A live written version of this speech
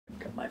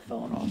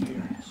falling off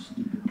here.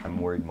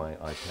 I'm worried my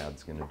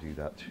iPad's going to do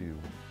that too.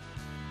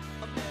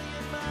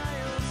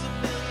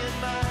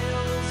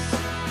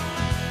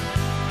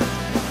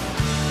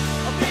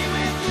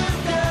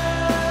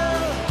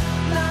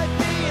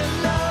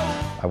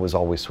 I was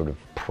always sort of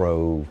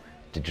pro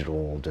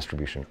digital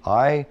distribution.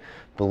 I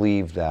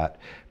believe that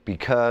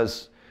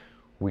because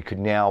we could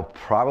now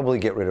probably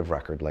get rid of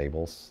record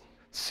labels,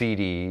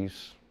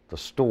 CDs, the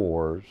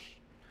stores,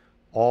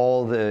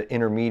 all the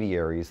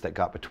intermediaries that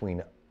got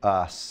between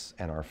us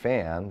and our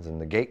fans and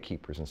the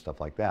gatekeepers and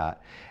stuff like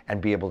that,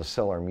 and be able to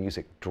sell our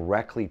music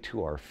directly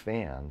to our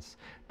fans,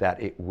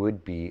 that it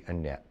would be a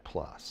net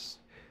plus.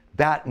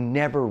 That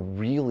never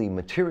really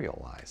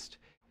materialized.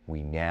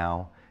 We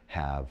now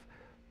have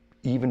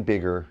even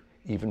bigger,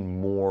 even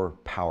more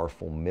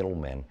powerful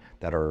middlemen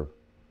that are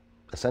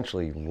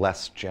essentially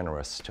less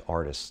generous to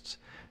artists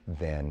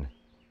than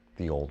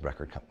the old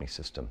record company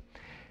system.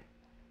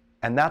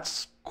 And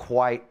that's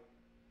quite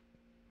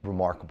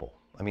remarkable.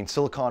 I mean,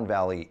 Silicon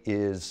Valley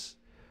is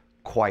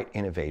quite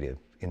innovative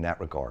in that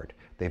regard.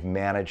 They've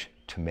managed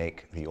to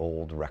make the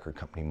old record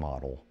company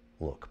model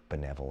look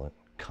benevolent,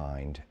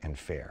 kind, and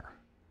fair.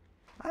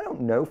 I don't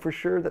know for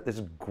sure that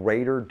this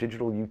greater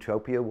digital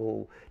utopia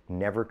will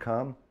never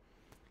come,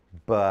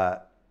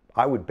 but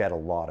I would bet a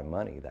lot of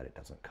money that it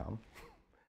doesn't come.